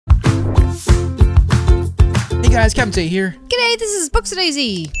guys, Captain Tate here. G'day, this is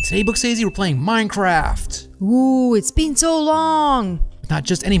Books-A-Daisy. Today, Books-A-Daisy, we're playing Minecraft. Ooh, it's been so long. Not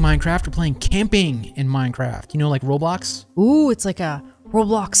just any Minecraft, we're playing camping in Minecraft. You know, like Roblox? Ooh, it's like a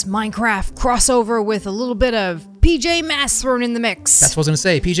Roblox Minecraft crossover with a little bit of PJ Masks thrown in the mix. That's what I was gonna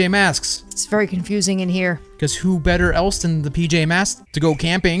say, PJ Masks. It's very confusing in here. Because who better else than the PJ Masks to go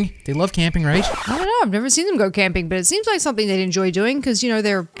camping? They love camping, right? I don't know, I've never seen them go camping, but it seems like something they'd enjoy doing because, you know,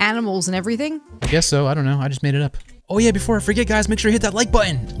 they're animals and everything. I guess so, I don't know, I just made it up. Oh yeah, before I forget guys, make sure you hit that like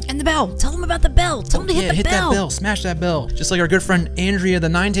button. And the bell. Tell them about the bell. Tell them to hit the bell. That bell, smash that bell. Just like our good friend Andrea the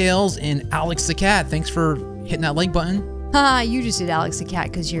Ninetails and Alex the Cat. Thanks for hitting that like button. Haha, you just did Alex the Cat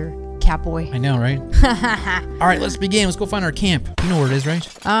because you're cat boy. I know, right? Alright, let's begin. Let's go find our camp. You know where it is, right?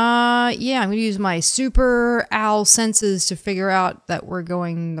 Yeah, I'm gonna use my super owl senses to figure out that we're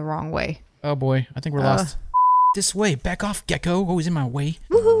going the wrong way. Oh boy, I think we're lost. This way, back off, Gecko. Always in my way.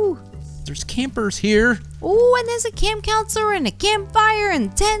 Woohoo! There's campers here. Oh, and there's a camp counselor and a campfire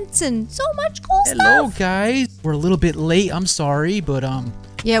and tents and so much cool stuff. Hello, guys. We're a little bit late. I'm sorry, but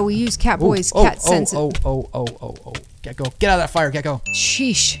yeah, we use Catboy's cat senses. Oh. Gecko, get out of that fire, Gecko.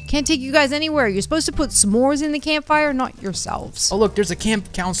 Sheesh. Can't take you guys anywhere. You're supposed to put s'mores in the campfire, not yourselves. Oh, look, there's a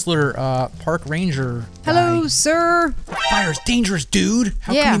camp counselor, park ranger guy. Hello, sir. Fire's dangerous, dude.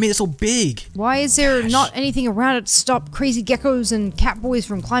 How come you made it so big? Why is there not anything around it to stop crazy geckos and catboys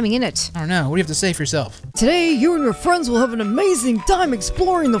from climbing in it? I don't know. What do you have to say for yourself? Today, you and your friends will have an amazing time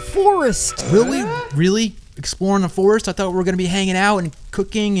exploring the forest. Will we? Really? Exploring the forest? I thought we were going to be hanging out and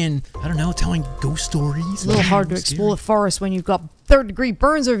cooking and, I don't know, telling ghost stories. It's a little hard to explore the forest when you've got third-degree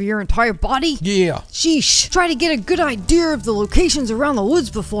burns over your entire body. Yeah. Sheesh. Try to get a good idea of the locations around the woods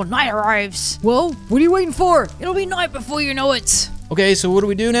before night arrives. Well, what are you waiting for? It'll be night before you know it. Okay, so what do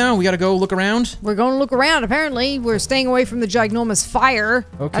we do now? We gotta go look around? We're going to look around, apparently. We're staying away from the ginormous fire.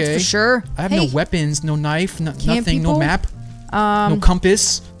 Okay. That's for sure. I have no weapons, no knife, nothing, no map. No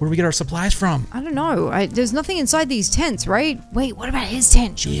compass. Where do we get our supplies from? I don't know. There's nothing inside these tents, right? Wait, what about his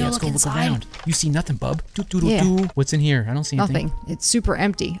tent? Should we go look inside? Look around. You see nothing, bub? What's in here? I don't see anything. Nothing. It's super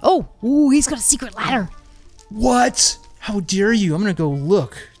empty. Oh, ooh, he's got a secret ladder. What? How dare you? I'm gonna go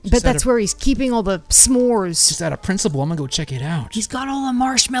look. But that's where he's keeping all the s'mores. Just out of principle, I'm gonna go check it out. He's got all the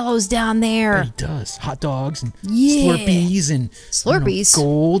marshmallows down there. Yeah, he does. Hot dogs and Slurpees and Slurpees.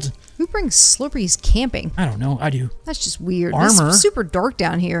 Gold. Who brings Slurpees camping? I don't know. I do. That's just weird. Armor. It's super dark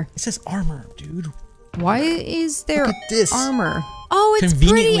down here. It says armor, dude. Why is there Look at this. armor? Oh, it's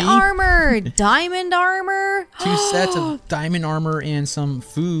pretty armor. Diamond armor. 2 sets of diamond armor and some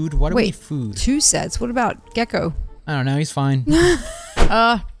food. Why do we need food? 2 sets? What about Gecko? I don't know. He's fine.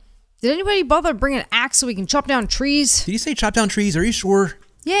 Did anybody bother bring an axe so we can chop down trees? Did you say chop down trees? Are you sure?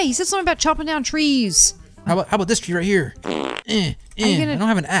 Yeah, he said something about chopping down trees. How about this tree right here? I don't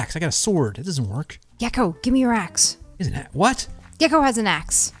have an axe. I got a sword. It doesn't work. Gecko, give me your axe. What? Gecko has an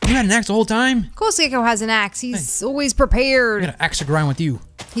axe. You had an axe the whole time? Of course Gecko has an axe. He's always prepared. I got an axe to grind with you.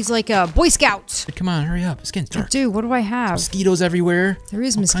 He's like a Boy Scout. Come on, hurry up. It's getting dark. Dude, what do I have? Mosquitoes everywhere. There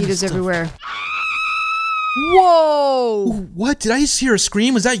is mosquitoes everywhere. Whoa! Ooh, what? Did I just hear a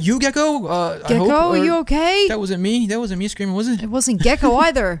scream? Was that you, Gecko? Gecko, you okay? That wasn't me. That wasn't me screaming, was it? It wasn't Gecko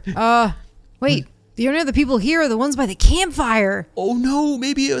either. Wait. The only other people here are the ones by the campfire. Oh no,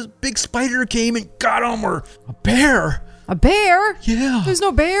 maybe a big spider came and got him, or a bear. A bear? Yeah. There's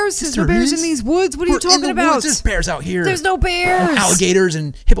no bears? There's no bears in these woods? What are you talking about? Woods. There's bears out here. There's no bears. Alligators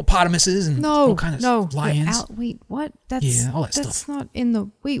and hippopotamuses and all kinds of lions. Wait, what? That's all that stuff. That's not in the...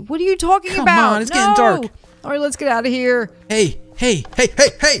 Wait, what are you talking about? Come on, it's getting dark. All right, let's get out of here. Hey,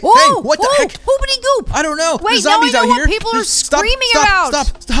 Whoa, what the heck? Hoopity goop. I don't know. Wait, there's zombies now I know out here. What people are screaming about.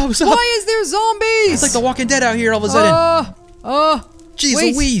 Stop. Why is there zombies? It's like The Walking Dead out here all of a sudden.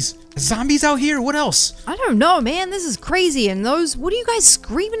 Jeez Louise. Zombies out here? What else? I don't know, man. This is crazy. And those... What are you guys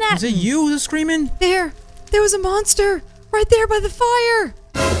screaming at? Is it you who's screaming? There was a monster right there by the fire.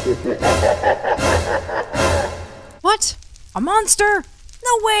 What? A monster?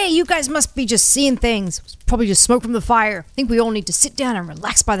 No way. You guys must be just seeing things. It's probably just smoke from the fire. I think we all need to sit down and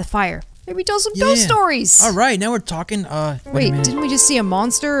relax by the fire. Maybe tell some ghost stories. All right, now we're talking. Wait, didn't we just see a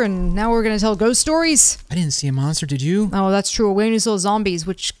monster and now we're gonna tell ghost stories? I didn't see a monster, did you? Oh, that's true. We only saw zombies,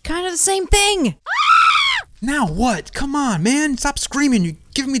 which kind of the same thing. Now what? Come on, man. Stop screaming. You're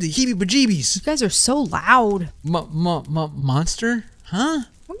giving me the heebie-bajeebies. You guys are so loud. Monster? Huh?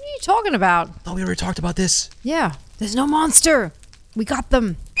 What are you talking about? I thought we already talked about this. Yeah, there's no monster. We got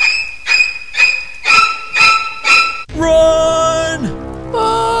them. Run!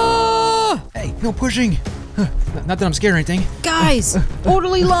 Hey, no pushing. Not that I'm scared or anything. Guys,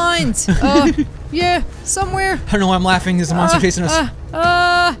 orderly lines. Yeah, somewhere. I don't know why I'm laughing. There's a monster chasing us.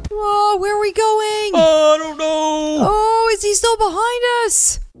 Whoa. Oh, where are we going? Oh, I don't know. Oh, is he still behind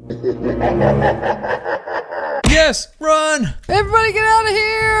us? Yes, run. Everybody get out of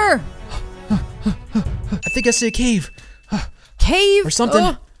here! I think I see a cave. Cave? Or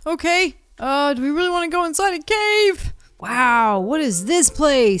something. Okay. Do we really want to go inside a cave? Wow, what is this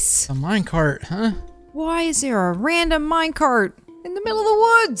place? A minecart, huh? Why is there a random minecart in the middle of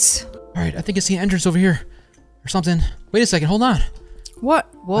the woods? All right, I think I see an entrance over here. Or something. Wait a second, hold on.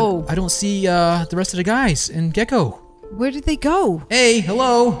 What? Whoa. I don't see the rest of the guys and Gecko. Where did they go? Hey,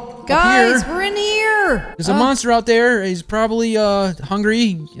 hello. Guys, Up here. we're in here. There's a monster out there. He's probably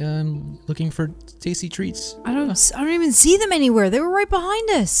hungry, looking for tasty treats. I don't even see them anywhere. They were right behind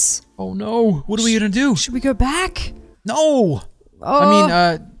us. Oh no! What are we gonna do? Should we go back? No.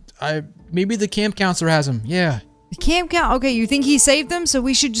 I mean, maybe the camp counselor has him. Yeah. The camp count. Okay, you think he saved them? So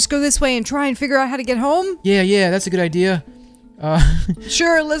we should just go this way and try and figure out how to get home? Yeah, that's a good idea.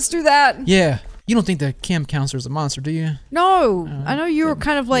 Sure, let's do that. Yeah. You don't think the camp counselor's a monster, do you? No, I know you were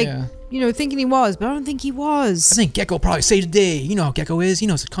kind of like, yeah. Thinking he was, but I don't think he was. I think Gecko probably saved the day. You know how Gecko is. He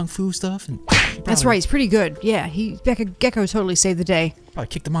knows the kung fu stuff. And That's right, he's pretty good. Yeah, Gecko totally saved the day. Probably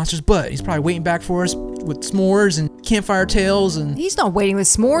kicked the monster's butt. He's probably waiting back for us with s'mores and campfire tales and... He's not waiting with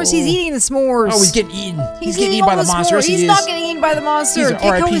s'mores, he's eating the s'mores. Oh, he's getting eaten. He's getting eaten by the monster. Yes, he's not getting eaten by the monster.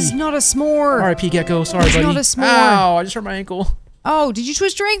 Gecko is not a s'more. R.I.P. Gecko. Sorry, he's buddy. Not a s'more. Ow, I just hurt my ankle. Oh, did you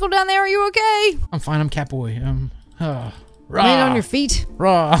twist your ankle down there? Are you okay? I'm fine. I'm Catboy. Land on your feet.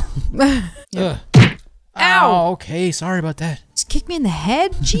 Raw. Yeah. Ow. Okay, sorry about that. Just kick me in the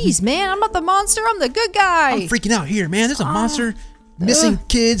head? Jeez, man, I'm not the monster. I'm the good guy. I'm freaking out here, man. There's a monster. Missing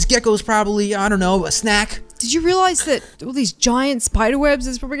kids. Gecko's probably, I don't know, a snack. Did you realize that all these giant spider webs,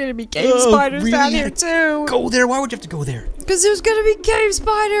 there's probably going to be cave spiders really? down here too? Go there? Why would you have to go there? Because there's going to be cave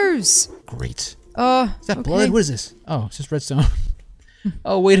spiders. Great. Is that blood? What is this? Oh, it's just redstone.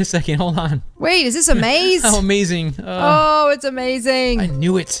 Oh, wait a second. Hold on. Wait, is this a maze? How amazing. Oh, it's amazing. I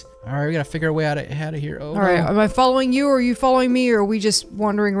knew it. All right, we got to figure a way out of here. Oh, all right, am I following you or are you following me or are we just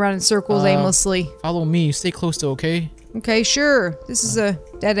wandering around in circles aimlessly? Follow me. Stay close to, okay? Okay, sure. This is a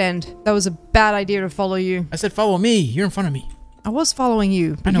dead end. That was a bad idea to follow you. I said follow me. You're in front of me. I was following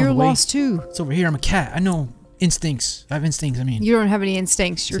you, but you're lost too. It's over here. I'm a cat. I know instincts. I have instincts, I mean. You don't have any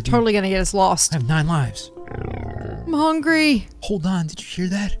instincts. You're totally going to get us lost. I have 9 lives. I'm hungry. Hold on. Did you hear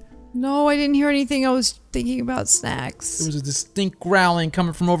that? No, I didn't hear anything. I was thinking about snacks. There was a distinct growling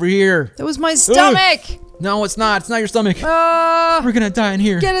coming from over here. That was my stomach. No, it's not. It's not your stomach. We're going to die in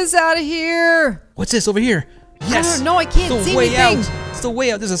here. Get us out of here. What's this over here? Yes. I don't know. I can't see anything. Out. It's the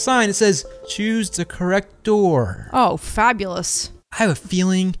way out. There's a sign. It says, choose the correct door. Oh, fabulous. I have a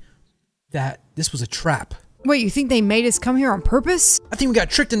feeling that this was a trap. Wait, you think they made us come here on purpose? I think we got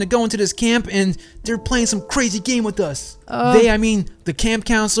tricked into going to this camp and they're playing some crazy game with us. I mean, the camp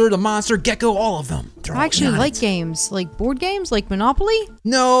counselor, the monster, Gecko, all of them. I actually like games. Like board games? Like Monopoly?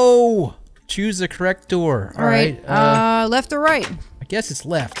 No! Choose the correct door. All right. Left or right? I guess it's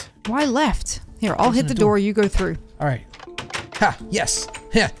left. Why left? Here, I'll hit the door, you go through. All right. Ha, yes.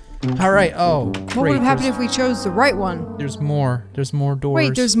 Yeah. All right. Oh, what would have happened if we chose the right one? There's more. There's more doors.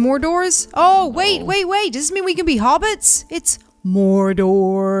 Wait, there's more doors? Oh, wait. Does this mean we can be hobbits? It's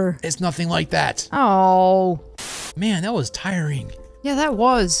Mordor. It's nothing like that. Oh. Man, that was tiring. Yeah, that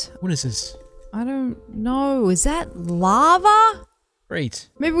was. What is this? I don't know. Is that lava? Great.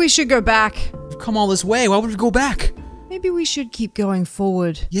 Maybe we should go back. We've come all this way. Why would we go back? Maybe we should keep going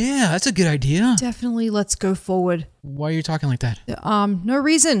forward. Yeah, that's a good idea. Definitely, let's go forward. Why are you talking like that? No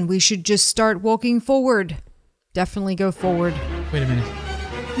reason. We should just start walking forward. Definitely go forward. Wait a minute.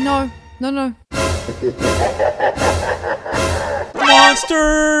 No.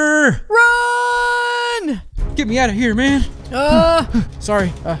 Monster! Run! Get me out of here, man.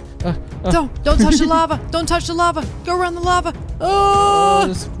 Sorry. Don't touch the lava. Don't touch the lava. Go around the lava.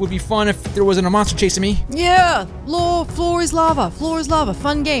 This would be fun if there wasn't a monster chasing me. Yeah. Floor is lava.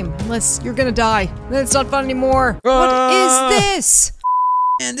 Fun game. Unless you're gonna die. Then it's not fun anymore. What is this?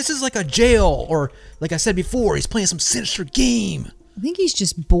 And this is like a jail, or like I said before, he's playing some sinister game. I think he's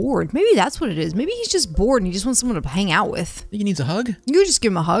just bored. Maybe that's what it is. Maybe he's just bored and he just wants someone to hang out with. Think he needs a hug? You just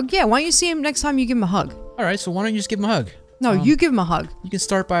give him a hug. Yeah, why don't you see him next time you give him a hug? All right, so why don't you just give him a hug? No, you give him a hug. You can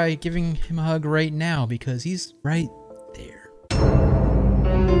start by giving him a hug right now because he's right there.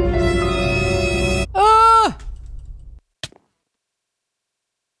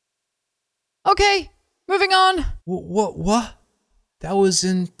 Okay, moving on. What? That was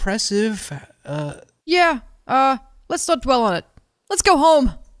impressive. Yeah, let's not dwell on it. Let's go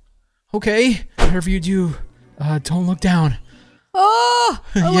home. Okay, whatever you do, don't look down. I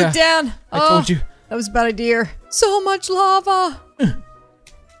looked down. I told you. That was a bad idea. So much lava.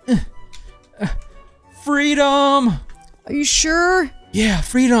 Freedom! Are you sure? Yeah,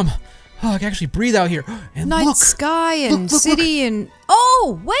 freedom. Oh, I can actually breathe out here. And Night look, sky and look. city and...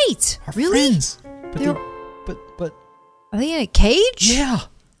 Oh, wait! Our really? friends. But Are they in a cage? yeah.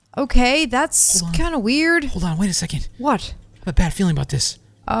 Okay, that's kind of weird. Hold on, wait a second. What? I have a bad feeling about this.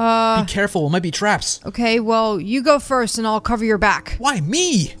 Be careful, it might be traps. Okay, well, you go first and I'll cover your back. Why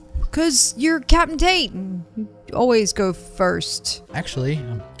me? 'Cause you're Captain Tate. And you always go first. Actually,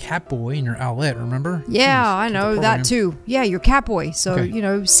 I'm Catboy in your outlet, remember? Yeah, Please, I keep the know program. that too. Yeah, you're Catboy. So, Okay. you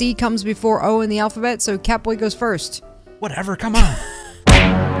know, C comes before O in the alphabet, so Catboy goes first. Whatever, come on.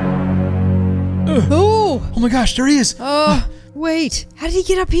 Oh! Oh my gosh, there he is. Wait, how did he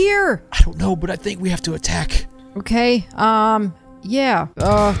get up here? I don't know, but I think we have to attack. Okay, yeah.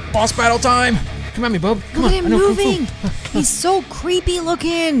 Boss battle time. Come at me, bub. Come Look on. at I him know Kung Fu. moving. He's so creepy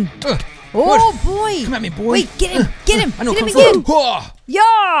looking. Ugh. Oh What? boy! Come at me, boy. Wait, get him! Get him! I know Get him Kung Fu. again! Hua!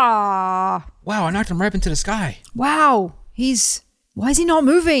 Yeah! Wow, I knocked him right up into the sky. Wow, why is he not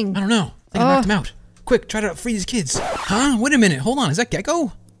moving? I don't know. I think I knocked him out. Quick, try to free these kids. Huh? Wait a minute. Hold on. Is that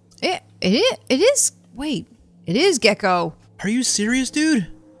Gecko? It is. Wait, it is Gecko. Are you serious, dude?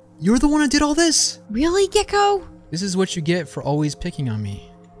 You're the one who did all this? Really, Gecko? This is what you get for always picking on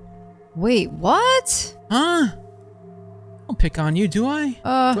me. Wait, what? Huh? I don't pick on you, do I?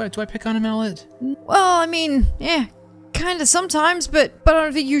 Do I pick on him, Owlet? Well, I mean, yeah, kinda sometimes, but I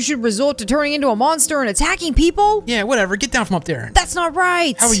don't think you should resort to turning into a monster and attacking people. Yeah, whatever. Get down from up there. That's not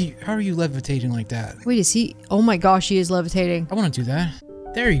right. How are you levitating like that? Wait, is he? Oh my gosh, he is levitating. I want to do that.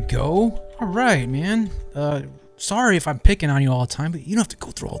 There you go. All right, man. Sorry if I'm picking on you all the time, but you don't have to go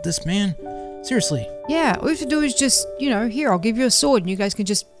through all this, man. Seriously. Yeah, all you have to do is just, you know, here, I'll give you a sword and you guys can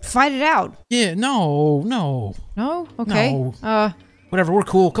just fight it out. Yeah, no. No? Okay. No. Whatever, we're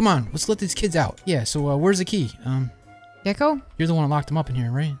cool. Come on, let's let these kids out. Yeah, so where's the key? Gecko? You're the one who locked them up in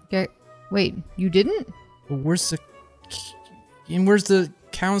here, right? Wait, you didn't? Well, where's the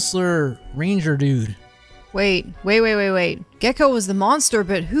counselor ranger dude? Wait. Gecko was the monster,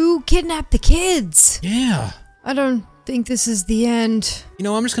 but who kidnapped the kids? Yeah. I don't think this is the end. You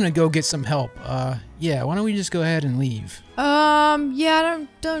know, I'm just gonna go get some help. Yeah, why don't we just go ahead and leave? Yeah,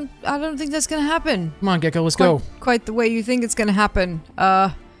 I don't think that's gonna happen. Come on, Gecko, let's go. Quite the way you think it's gonna happen.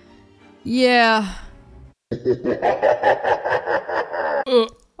 Yeah.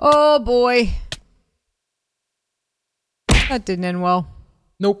 Oh boy. That didn't end well.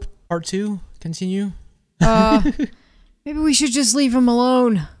 Nope. Part 2, continue. Maybe we should just leave him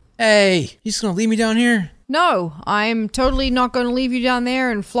alone. Hey, you just gonna leave me down here? No, I'm totally not going to leave you down there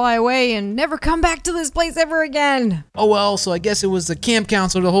and fly away and never come back to this place ever again. Oh well, so I guess it was the camp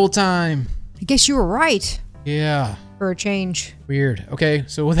counselor the whole time. I guess you were right. Yeah. For a change. Weird. Okay,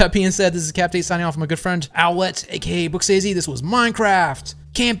 so with that being said, this is Cap Tate signing off with my good friend Owlet, aka Booksazy. This was Minecraft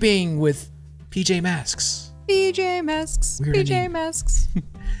camping with PJ Masks. PJ Masks. Weird PJ ending. Masks.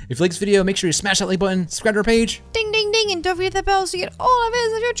 If you like this video, make sure you smash that like button, subscribe to our page. Ding, ding, ding, and don't forget that bell so you get all of it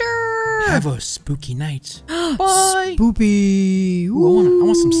in the future. Have a spooky night. Bye. Spoopy. Ooh, I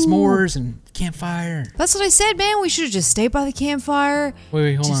want some s'mores and campfire. That's what I said, man. We should have just stayed by the campfire.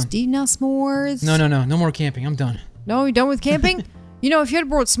 Wait, hold on. Just eating our s'mores. No more camping. I'm done. No, you done with camping? You know, if you had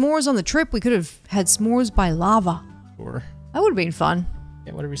brought s'mores on the trip, we could have had s'mores by lava. Sure. That would have been fun.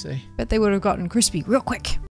 Yeah, whatever you say. Bet they would have gotten crispy real quick.